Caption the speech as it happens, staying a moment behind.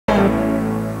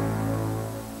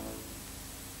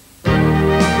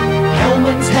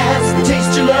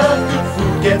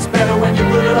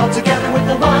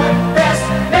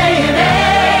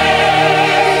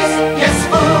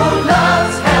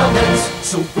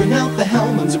bring out the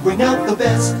Hellmans, bring out the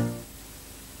best.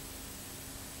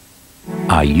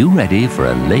 Are you ready for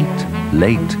a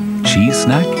late cheese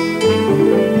snack?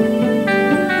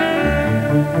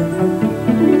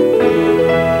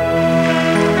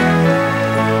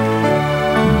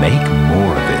 Make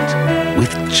more of it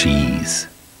with cheese.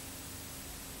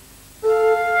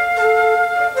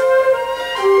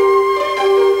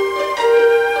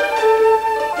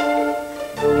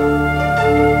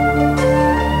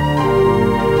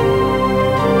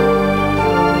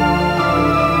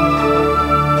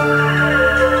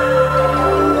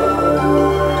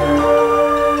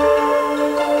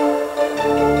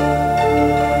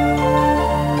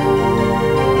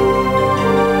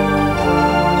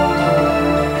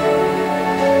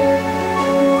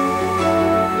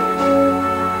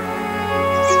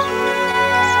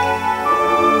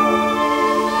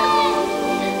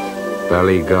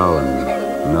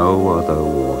 Ballygowan, no other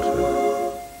water.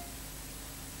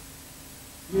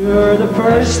 You're the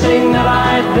first thing that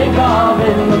I think of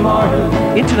in the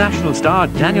morning. International star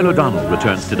Daniel O'Donnell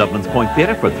returns to Dublin's Point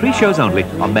Theatre for 3 shows only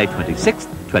on May 26th,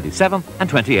 27th and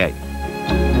 28th.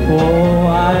 Oh,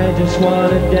 I just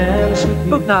want to dance with you.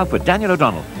 Book now for Daniel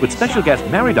O'Donnell with special guest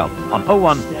Mary Duff on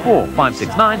 014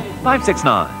 569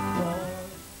 569.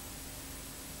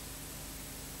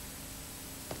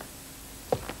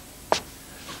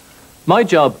 My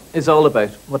job is all about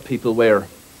what people wear.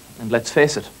 And let's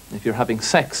face it, if you're having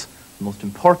sex, the most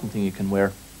important thing you can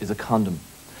wear is a condom.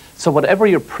 So whatever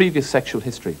your previous sexual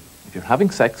history, if you're having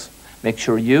sex, make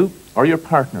sure you or your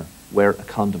partner wear a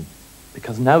condom.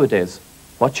 Because nowadays,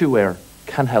 what you wear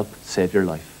can help save your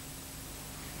life.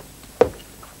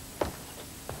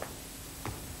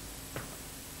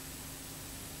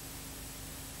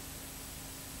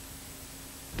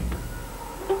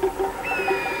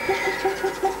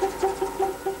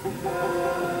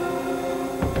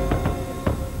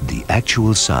 The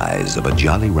actual size of a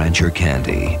Jolly Rancher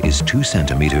candy is 2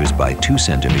 centimeters by 2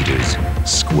 centimeters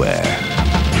square.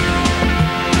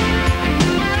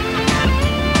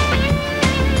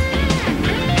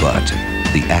 But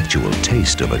the actual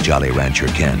taste of a Jolly Rancher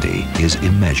candy is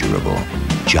immeasurable.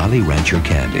 Jolly Rancher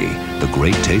candy, the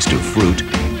great taste of fruit,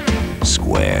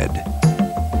 squared.